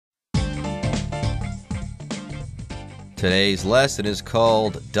Today's lesson is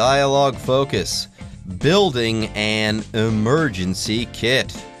called Dialogue Focus, Building an Emergency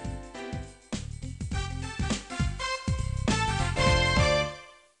Kit.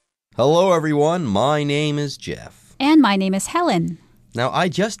 Hello, everyone. My name is Jeff. And my name is Helen. Now, I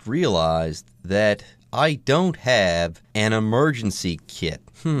just realized that I don't have an emergency kit.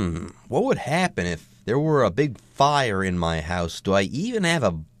 What would happen if there were a big fire in my house? Do I even have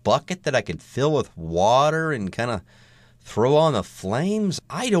a bucket that I could fill with water and kind of throw on the flames?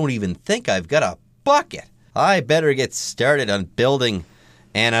 I don't even think I've got a bucket. I better get started on building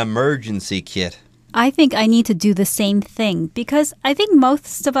an emergency kit. I think I need to do the same thing because I think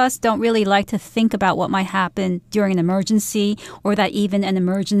most of us don't really like to think about what might happen during an emergency or that even an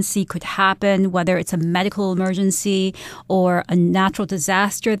emergency could happen, whether it's a medical emergency or a natural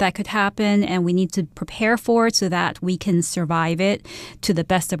disaster that could happen, and we need to prepare for it so that we can survive it to the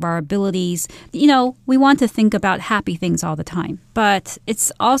best of our abilities. You know, we want to think about happy things all the time, but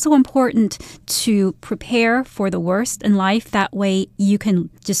it's also important to prepare for the worst in life. That way you can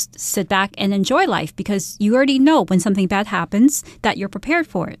just sit back and enjoy life, because you already know when something bad happens that you're prepared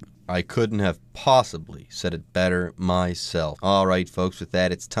for it. I couldn't have possibly said it better myself. All right, folks, with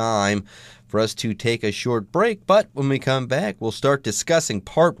that, it's time for us to take a short break. But when we come back, we'll start discussing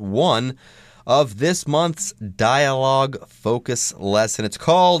part 1 of this month's Dialogue Focus lesson. It's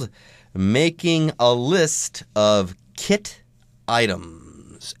called Making a List of Kit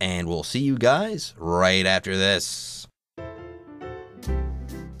Items. And we'll see you guys right after this.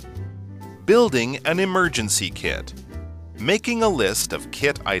 Building an emergency kit. Making a list of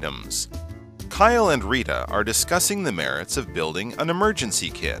kit items. Kyle and Rita are discussing the merits of building an emergency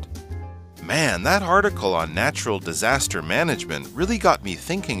kit. Man, that article on natural disaster management really got me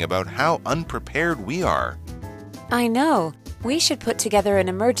thinking about how unprepared we are. I know. We should put together an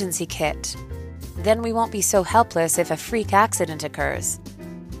emergency kit. Then we won't be so helpless if a freak accident occurs.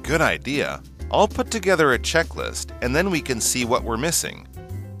 Good idea. I'll put together a checklist and then we can see what we're missing.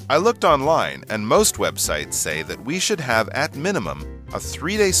 I looked online, and most websites say that we should have, at minimum, a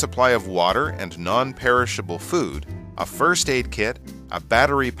 3-day supply of water and non-perishable food, a first aid kit, a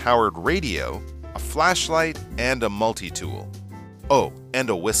battery-powered radio, a flashlight, and a multi-tool. Oh, and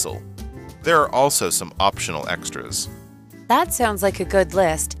a whistle. There are also some optional extras. That sounds like a good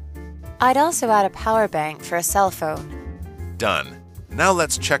list. I'd also add a power bank for a cell phone. Done. Now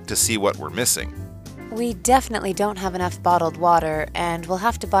let's check to see what we're missing. We definitely don't have enough bottled water, and we'll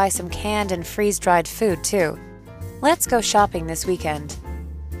have to buy some canned and freeze-dried food, too. Let's go shopping this weekend.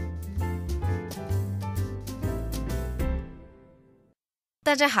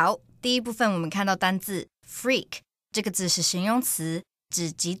 大家好，第一部分我们看到单字 freak， 这个字是形容词，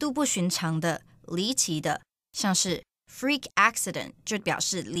指极度不寻常的、离奇的，像是 freak accident 就表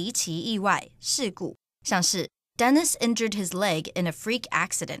示离奇意外、事故，像是 Dennis injured his leg in a freak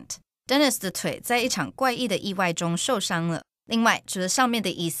accident。Dennis 的腿在一场怪异的意外中受伤了。另外，除了上面的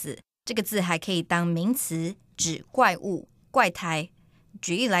意思，这个字还可以当名词，指怪物、怪胎。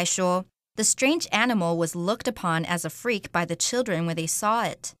举例来说 ，The strange animal was looked upon as a freak by the children when they saw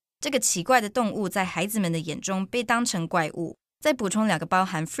it。这个奇怪的动物在孩子们的眼中被当成怪物。再补充2个包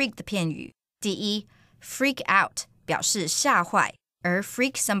含 freak 的片语。第一 ，freak out 表示吓坏，而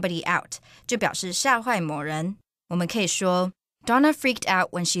freak somebody out 就表示吓坏某人。我们可以说Donna freaked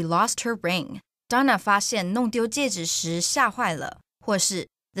out when she lost her ring. Donna 发现弄丢戒指时吓坏了。或是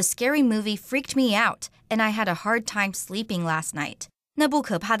The scary movie freaked me out and I had a hard time sleeping last night. 那部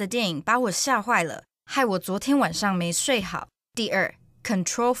可怕的电影把我吓坏了，害我昨天晚上没睡好。第二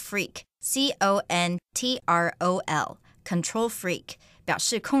Control freak. C-O-N-T-R-O-L. Control freak 表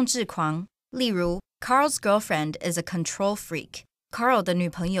示控制狂。例如 Carl's girlfriend is a control freak. Carl 的女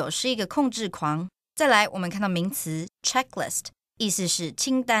朋友是一个控制狂。再来，我们看到名词 checklist， 意思是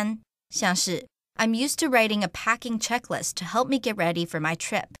清单，像是 I'm used to writing a packing checklist to help me get ready for my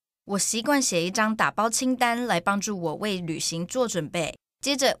trip。我习惯写一张打包清单来帮助我为旅行做准备。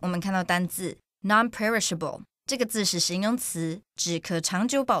接着，我们看到单字 non-perishable， 这个字是形容词，指可长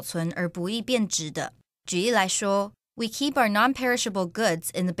久保存而不易变质的。举例来说 We keep our non-perishable goods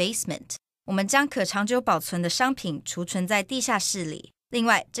in the basement。我们将可长久保存的商品储存在地下室里。另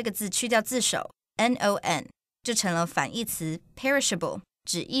外，这个字去掉字首non 就成了反义词 perishable，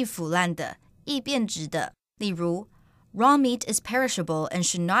 指易腐烂的、易变质的。例如 Raw meat is perishable and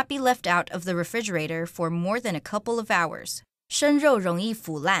should not be left out of the refrigerator for more than a couple of hours。 生肉容易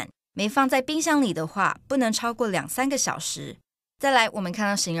腐烂，没放在冰箱里的话，不能超过2-3个小时。再来，我们看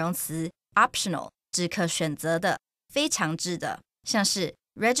到形容词 optional， 指可选择的、非强制的，像是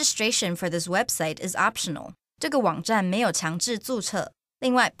Registration for this website is optional。 这个网站没有强制注册。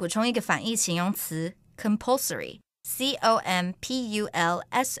另外，补充一个反义形容词 compulsory，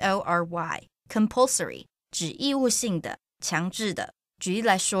 compulsory, compulsory 指义务性的、强制的。举例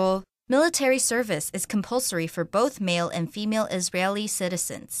来说 Military service is compulsory for both male and female Israeli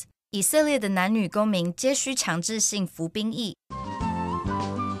citizens. 以色列的男女公民皆需强制性服兵役。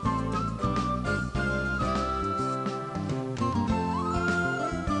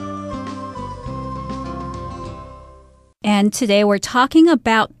And today we're talking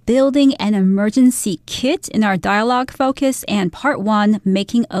about building an emergency kit in our dialogue focus and part 1,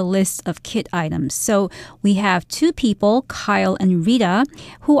 making a list of kit items. So we have two people, Kyle and Rita,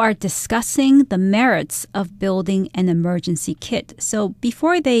 who are discussing the merits of building an emergency kit. So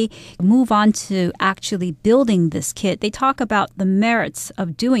before they move on to actually building this kit, they talk about the merits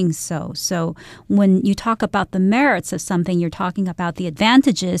of doing so. So when you talk about the merits of something, you're talking about the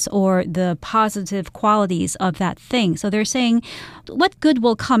advantages or the positive qualities of that thing. So they're saying, what good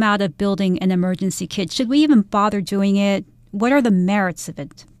will come out of building an emergency kit? Should we even bother doing it? What are the merits of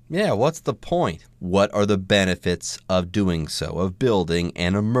it? Yeah, what's the point? What are the benefits of doing so, of building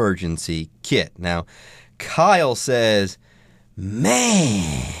an emergency kit? Now, Kyle says,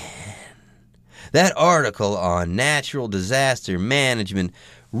 man, that article on natural disaster management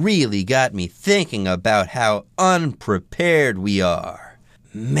really got me thinking about how unprepared we are.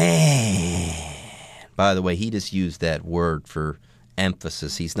 Man. By the way, he just used that word for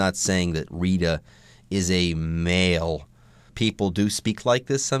emphasis. He's not saying that Rita is a male. People do speak like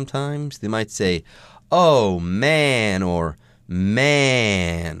this sometimes. They might say, oh, man, or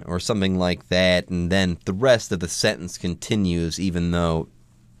something like that, and then the rest of the sentence continues, even though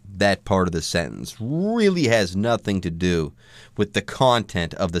that part of the sentence really has nothing to do with the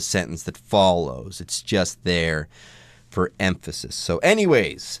content of the sentence that follows. It's just there for emphasis. So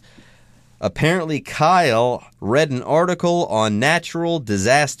anyways, apparently, Kyle read an article on natural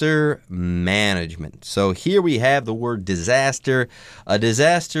disaster management. So here we have the word disaster. A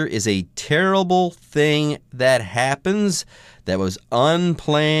disaster is a terrible thing that happens that was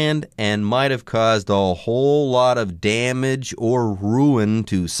unplanned and might have caused a whole lot of damage or ruin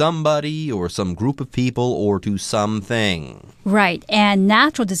to somebody or some group of people or to something. Right, and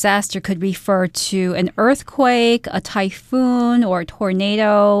natural disaster could refer to an earthquake, a typhoon, or a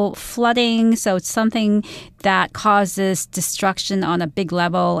tornado, flooding. So it's something that causes destruction on a big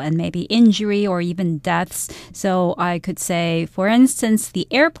level and maybe injury or even deaths. So I could say, for instance, the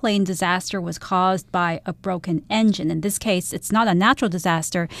airplane disaster was caused by a broken engine. In this case, it's not a natural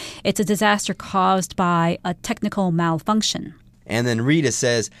disaster. It's a disaster caused by a technical malfunction. And then Rita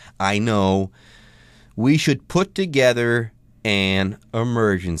says, I know, we should put together an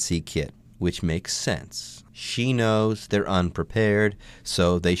emergency kit, which makes sense. She knows they're unprepared,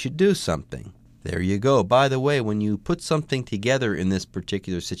 so they should do something. There you go. By the way, when you put something together in this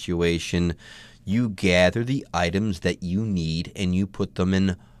particular situation, you gather the items that you need and you put them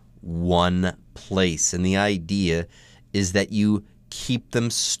in one place. And the idea is that you keep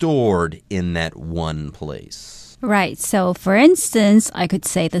them stored in that one place. Right. So, for instance, I could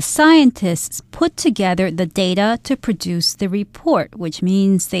say the scientists put together the data to produce the report, which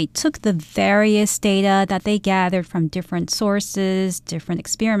means they took the various data that they gathered from different sources, different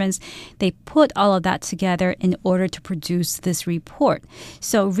experiments. They put all of that together in order to produce this report.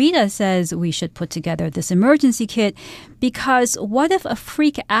 So, Rita says we should put together this emergency kit because what if a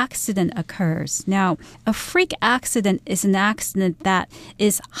freak accident occurs? Now, a freak accident is an accident that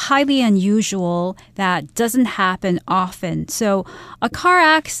is highly unusual, that doesn't happen often. So a car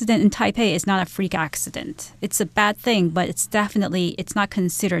accident in Taipei is not a freak accident. It's a bad thing, but it's not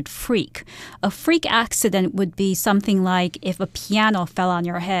considered freak. A freak accident would be something like if a piano fell on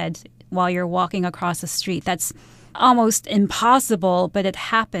your head while you're walking across the street. That's almost impossible, but it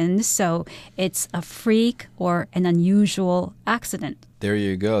happened. So it's a freak or an unusual accident. There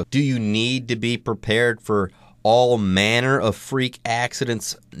you go. Do you need to be prepared for all manner of freak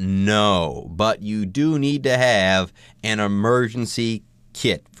accidents? No, but you do need to have an emergency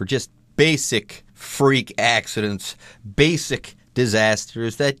kit for just basic freak accidents, basic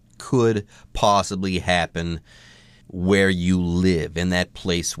disasters that could possibly happen where you live, in that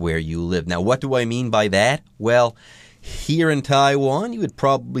place where you live. Now, what do I mean by that? Well, here in Taiwan, you would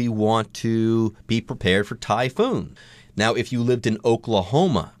probably want to be prepared for typhoon. Now, if you lived in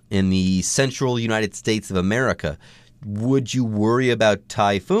Oklahoma, in the central United States of America, would you worry about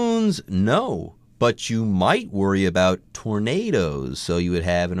typhoons? No, but you might worry about tornadoes. So you would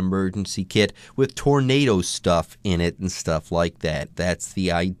have an emergency kit with tornado stuff in it and stuff like that. That's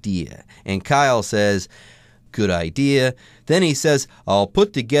the idea. And Kyle says, good idea. Then he says, I'll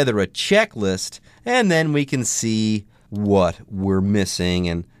put together a checklist and then we can see what we're missing.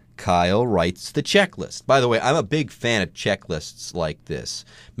 And Kyle writes the checklist. By the way, I'm a big fan of checklists like this.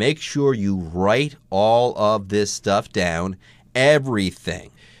 Make sure you write all of this stuff down,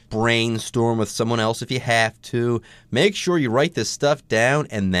 everything. Brainstorm with someone else if you have to. Make sure you write this stuff down,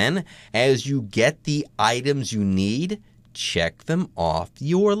 and then as you get the items you need, check them off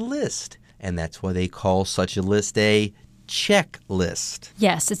your list. And that's why they call such a list a checklist.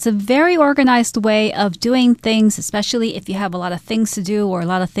 Yes, it's a very organized way of doing things, especially if you have a lot of things to do or a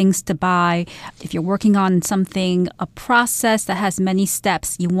lot of things to buy. If you're working on something, a process that has many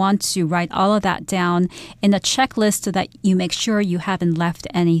steps, you want to write all of that down in a checklist so that you make sure you haven't left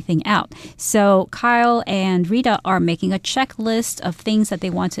anything out. So Kyle and Rita are making a checklist of things that they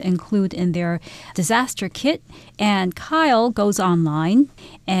want to include in their disaster kit. And Kyle goes online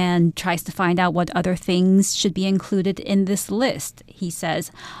and tries to find out what other things should be included in this list. He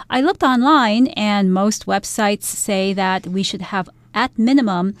says, I looked online and most websites say that we should have at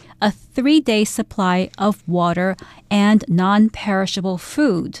minimum a 3-day supply of water and non-perishable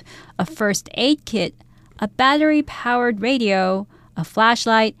food, a first aid kit, a battery-powered radio, a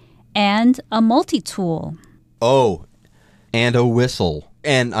flashlight, and a multi-tool. Oh, and a whistle.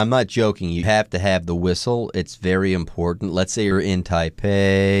 And I'm not joking. You have to have the whistle. It's very important. Let's say you're in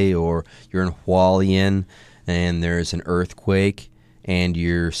Taipei or you're in Hualien and there's an earthquake and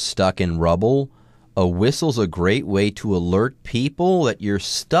you're stuck in rubble. A whistle's a great way to alert people that you're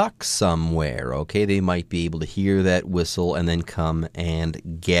stuck somewhere, okay? They might be able to hear that whistle and then come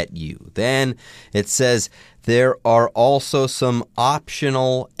and get you. Then it says there are also some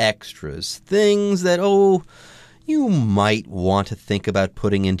optional extras, things that, you might want to think about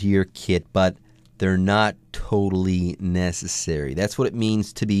putting into your kit, but they're not totally necessary. That's what it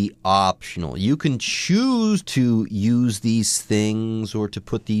means to be optional. You can choose to use these things or to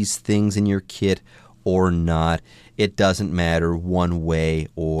put these things in your kit or not. It doesn't matter one way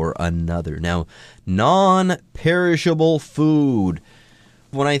or another. Now, non-perishable food.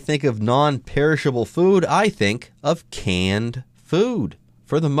 When I think of non-perishable food, I think of canned food.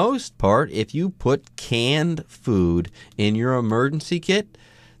 For the most part, if you put canned food in your emergency kit,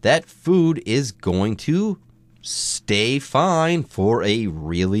 that food is going to stay fine for a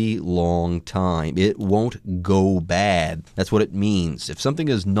really long time. It won't go bad. That's what it means. If something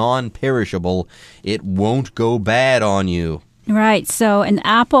is non-perishable, it won't go bad on you. Right. So an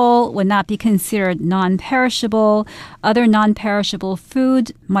apple would not be considered non-perishable. Other non-perishable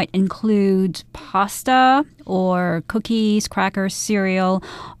food might include pasta or cookies, crackers, cereal,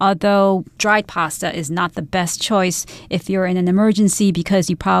 although dried pasta is not the best choice if you're in an emergency because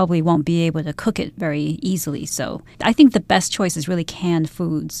you probably won't be able to cook it very easily. So I think the best choice is really canned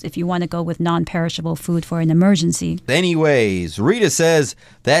foods if you want to go with non-perishable food for an emergency. Anyways, Rita says,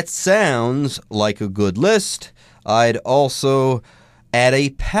 that sounds like a good list. I'd also add a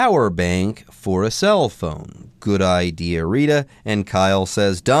power bank for a cell phone. Good idea, Rita. And Kyle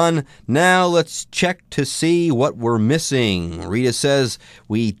says, done. Now let's check to see what we're missing. Rita says,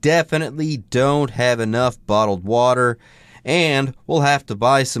 we definitely don't have enough bottled water, and we'll have to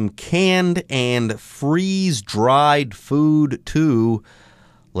buy some canned and freeze-dried food, too.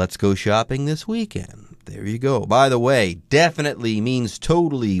 Let's go shopping this weekend. There you go. By the way, definitely means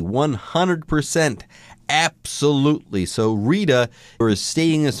totally, 100%. Absolutely. So Rita is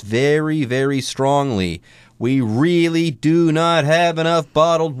stating this very, very strongly. We really do not have enough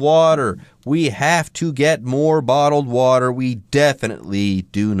bottled water. We have to get more bottled water. We definitely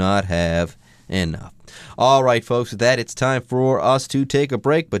do not have enough. All right, folks, with that, it's time for us to take a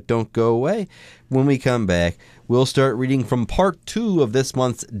break, but don't go away. When we come back, we'll start reading from part 2 of this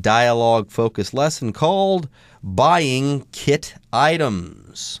month's dialogue-focused lesson called Buying Kit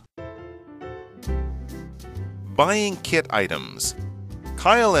Items. Buying kit items.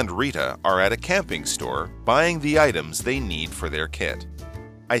 Kyle and Rita are at a camping store buying the items they need for their kit.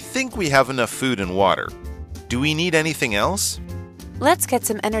 I think we have enough food and water. Do we need anything else? Let's get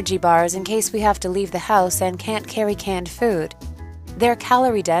some energy bars in case we have to leave the house and can't carry canned food. They're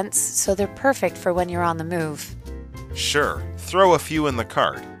calorie dense, so they're perfect for when you're on the move. Sure, throw a few in the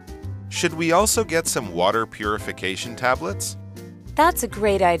cart. Should we also get some water purification tablets? That's a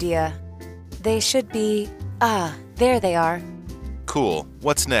great idea. They should be... there they are. Cool.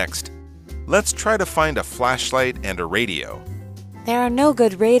 What's next? Let's try to find a flashlight and a radio. There are no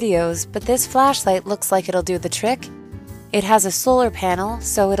good radios, but this flashlight looks like it'll do the trick. It has a solar panel,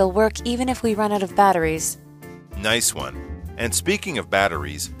 so it'll work even if we run out of batteries. Nice one. And speaking of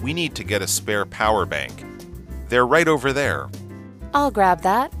batteries, we need to get a spare power bank. They're right over there. I'll grab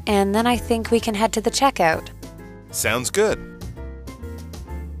that, and then I think we can head to the checkout. Sounds good.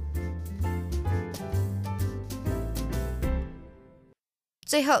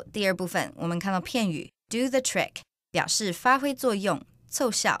 最后第二部分我们看到片语 do the trick 表示发挥作用凑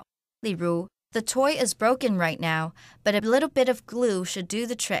效，例如 The toy is broken right now, but a little bit of glue should do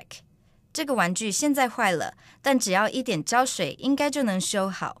the trick. 这个玩具现在坏了，但只要一点胶水应该就能修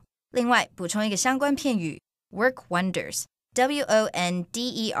好。另外补充一个相关片语 work wonders, W-O-N-D-E-R-S,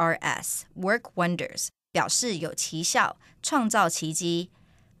 work wonders 表示有奇效，创造奇迹。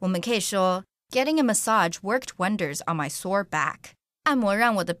我们可以说 Getting a massage worked wonders on my sore back. 按摩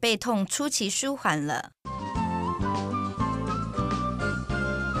让我的背痛出奇舒缓了。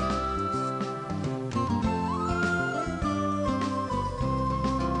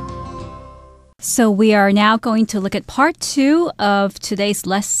So we are now going to look at part 2 of today's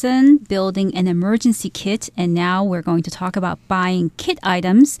lesson, building an emergency kit. And now we're going to talk about buying kit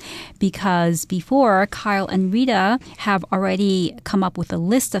items because before, Kyle and Rita have already come up with a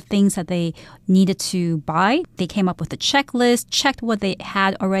list of things that they needed to buy. They came up with a checklist, checked what they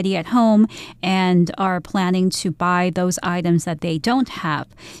had already at home, and are planning to buy those items that they don't have.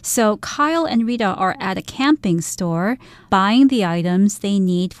 So Kyle and Rita are at a camping store buying the items they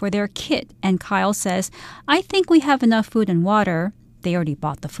need for their kit. And Kyle says, I think we have enough food and water. They already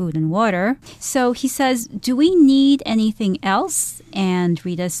bought the food and water. So he says, do we need anything else? And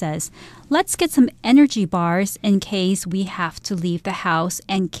Rita says, let's get some energy bars in case we have to leave the house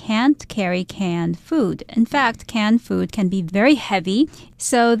and can't carry canned food. In fact, canned food can be very heavy.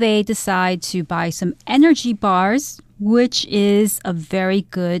 So they decide to buy some energy bars, which is a very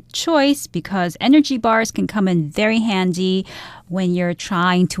good choice because energy bars can come in very handy when you're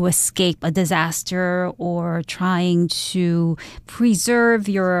trying to escape a disaster or trying to preserve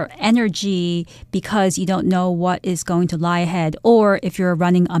your energy because you don't know what is going to lie ahead, or if you're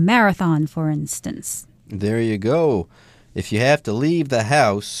running a marathon, for instance. There you go. If you have to leave the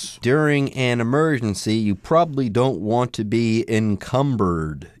house during an emergency, you probably don't want to be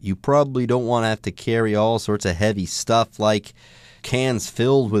encumbered. You probably don't want to have to carry all sorts of heavy stuff like cans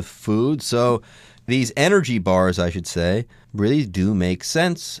filled with food. So these energy bars, I should say, really do make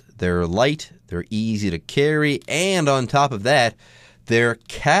sense. They're light, they're easy to carry, and on top of that, they're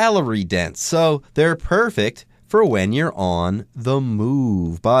calorie dense. So they're perfect for when you're on the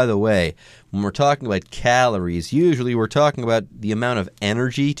move. By the way, when we're talking about calories, usually we're talking about the amount of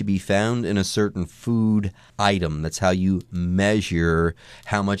energy to be found in a certain food item. That's how you measure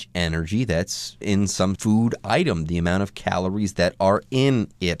how much energy that's in some food item, the amount of calories that are in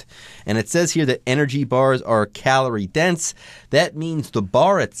it. And it says here that energy bars are calorie dense. That means the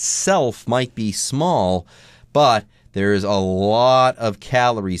bar itself might be small, but there's a lot of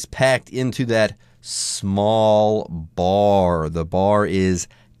calories packed into that small bar. The bar is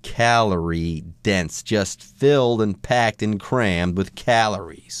calorie dense, just filled and packed and crammed with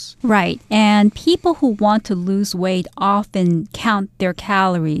calories. Right. And people who want to lose weight often count their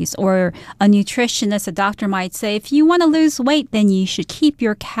calories. Or a nutritionist, a doctor might say, if you want to lose weight, then you should keep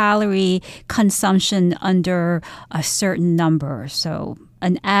your calorie consumption under a certain number. So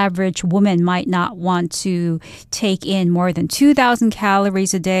an average woman might not want to take in more than 2,000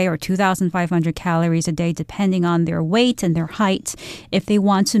 calories a day or 2,500 calories a day, depending on their weight and their height, if they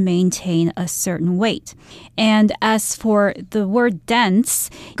want to maintain a certain weight. And as for the word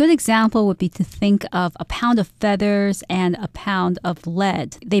dense, a good example would be to think of a pound of feathers and a pound of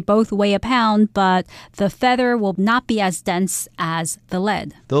lead. They both weigh a pound, but the feather will not be as dense as the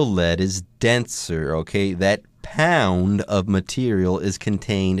lead. The lead is denser, okay? That pound of material is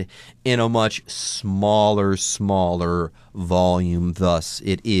contained in a much smaller volume. Thus,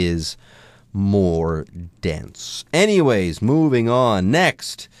 it is more dense. Anyways, moving on.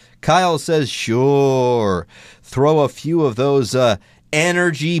 Next, Kyle says, sure, throw a few of those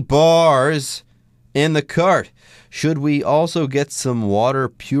energy bars in the cart. Should we also get some water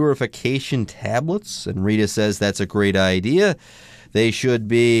purification tablets? And Rita says that's a great idea. They should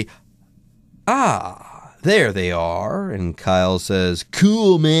be... there they are. And Kyle says,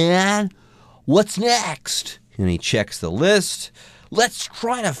 cool, man. What's next? And he checks the list. Let's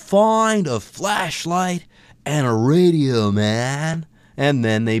try to find a flashlight and a radio, man. And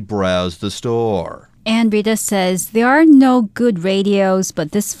then they browse the store. And Rita says, there are no good radios,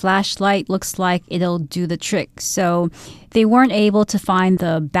 but this flashlight looks like it'll do the trick. So they weren't able to find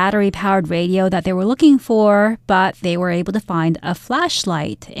the battery-powered radio that they were looking for, but they were able to find a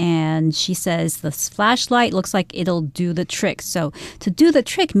flashlight. And she says, this flashlight looks like it'll do the trick. So to do the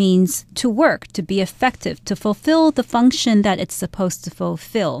trick means to work, to be effective, to fulfill the function that it's supposed to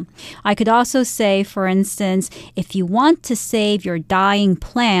fulfill. I could also say, for instance, if you want to save your dying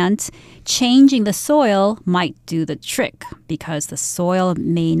plant, changing the soil might do the trick because the soil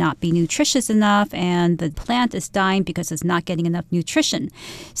may not be nutritious enough and the plant is dying because it's is not getting enough nutrition.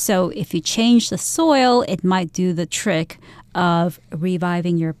 So if you change the soil, it might do the trick of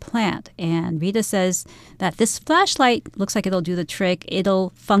reviving your plant. And Rita says that this flashlight looks like it'll do the trick.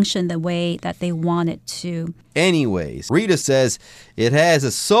 It'll function the way that they want it to. Anyways, Rita says it has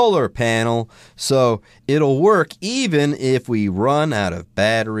a solar panel, so it'll work even if we run out of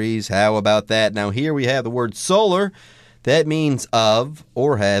batteries. How about that? Now here we have the word solar. That means of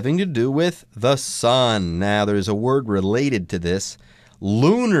or having to do with the sun. Now there's a word related to this.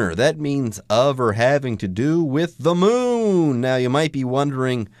 Lunar, that means of or having to do with the moon. Now you might be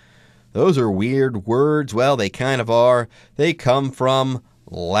wondering, those are weird words. Well, they kind of are. They come from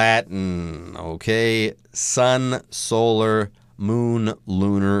Latin, okay? Sun, solar, moon,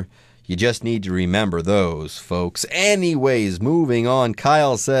 lunar. You just need to remember those, folks. Anyways, moving on,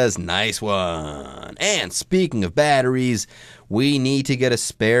 Kyle says, nice one. And speaking of batteries, we need to get a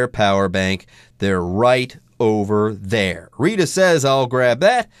spare power bank. They're right over there. Rita says I'll grab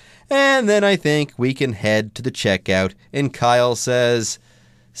that, and then I think we can head to the checkout. And Kyle says,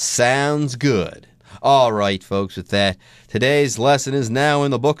 sounds good. All right, folks, with that, today's lesson is now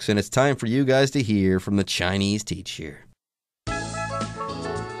in the books, and it's time for you guys to hear from the Chinese teacher.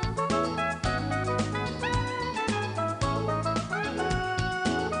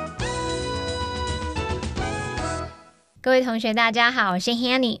 各位同学大家好，我是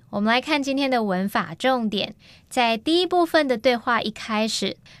Hanny。 我们来看今天的文法重点。在第一部分的对话一开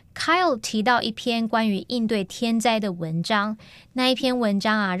始， Kyle 提到一篇关于应对天灾的文章。那一篇文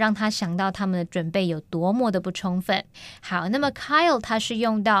章啊，让他想到他们的准备有多么的不充分。好，那么 Kyle 他是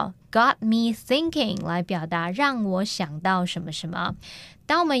用到 got me thinking 来表达让我想到什么什么。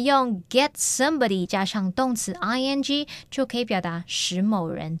当我们用 get somebody 加上动词 ing 就可以表达使某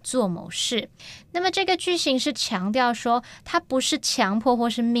人做某事。那么这个句型是强调说它不是强迫或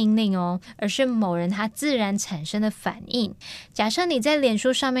是命令哦，而是某人他自然产生的反应。假设你在脸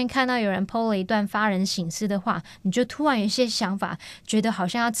书上面看到有人 po 了一段发人省思的话，你就突然有一些想法，觉得好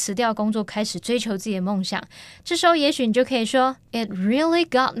像要辞掉工作，开始追求自己的梦想。这时候也许你就可以说 It really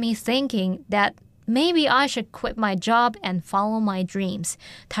got me thinking that Maybe I should quit my job and follow my dreams.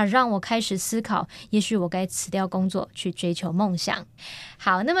 它让我开始思考，也许我该辞掉工作，去追求梦想。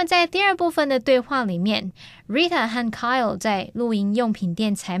好，那么在第二部分的对话里面， Rita 和 Kyle 在露营用品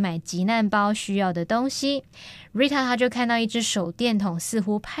店采买急难包需要的东西。 Rita 她就看到一只手电筒似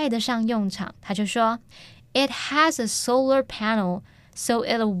乎派得上用场，她就说 It has a solar panel, so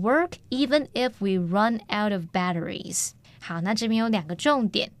it'll work even if we run out of batteries. 好，那这边有两个重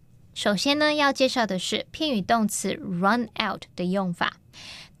点。首先呢，要介绍的是片语动词 run out 的用法。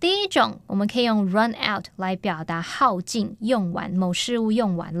第一种，我们可以用 run out 来表达耗尽、用完，某事物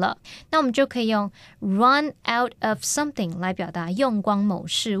用完了。那我们就可以用 run out of something 来表达用光某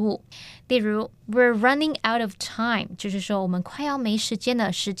事物。例如 we're running out of time 就是说我们快要没时间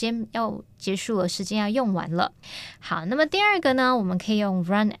了，时间要结束了，时间要用完了。好，那么第二个呢，我们可以用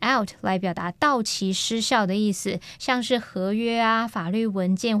run out 来表达到期失效的意思，像是合约啊、法律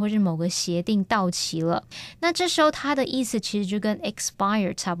文件或是某个协定到期了。那这时候它的意思其实就跟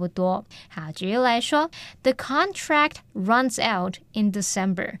expire 差不多。好，举例来说 The contract runs out in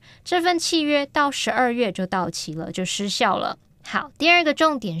December 这份契约到12月就到期了，就失效了。好，第二个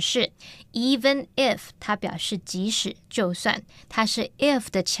重点是 even if 它表示即使就算，它是 if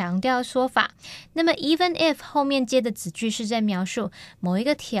的强调说法。那么 even if 后面接的子句是在描述某一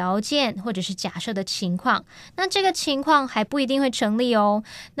个条件或者是假设的情况，那这个情况还不一定会成立哦。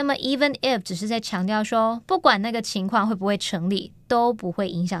那么 even if 只是在强调说不管那个情况会不会成立，都不会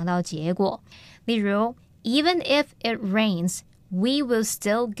影响到结果。例如 even if it rains,We will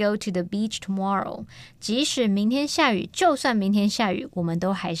still go to the beach tomorrow. 即使明天下雨，就算明天下雨，我们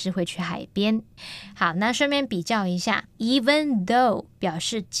都还是会去海边。好，那顺便比较一下 even though 表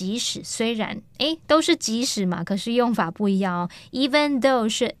示即使虽然，都是即使嘛，可是用法不一样哦。even though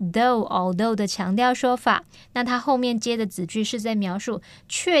是 though although 的强调说法，那它后面接的子句是在描述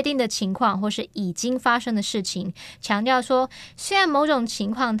确定的情况或是已经发生的事情，强调说虽然某种情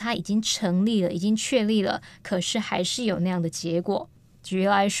况它已经成立了，已经确立了，可是还是有那样的结果。举例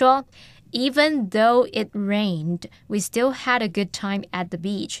来说Even though it rained, we still had a good time at the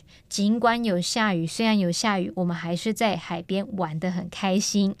beach. 尽管有下雨，虽然有下雨，我们还是在海边玩得很开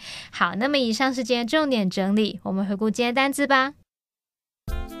心。好，那么以上是今天重点整理，我们回顾今天单字吧。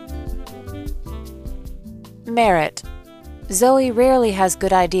Merit. Zoe rarely has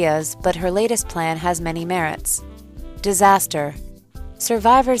good ideas, but her latest plan has many merits. Disaster.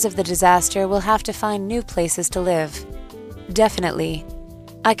 Survivors of the disaster will have to find new places to live.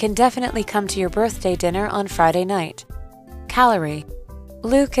 Definitely.I can definitely come to your birthday dinner on Friday night. Calorie.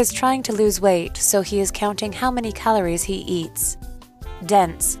 Luke is trying to lose weight, so he is counting how many calories he eats.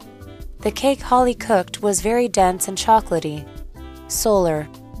 Dense. The cake Holly cooked was very dense and chocolatey. Solar.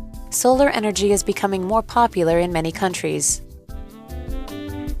 Solar energy is becoming more popular in many countries.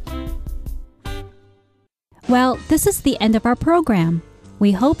 Well, this is the end of our program.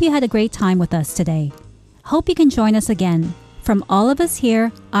 We hope you had a great time with us today. Hope you can join us again. From all of us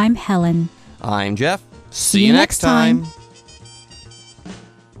here, I'm Helen. I'm Jeff. See you next time.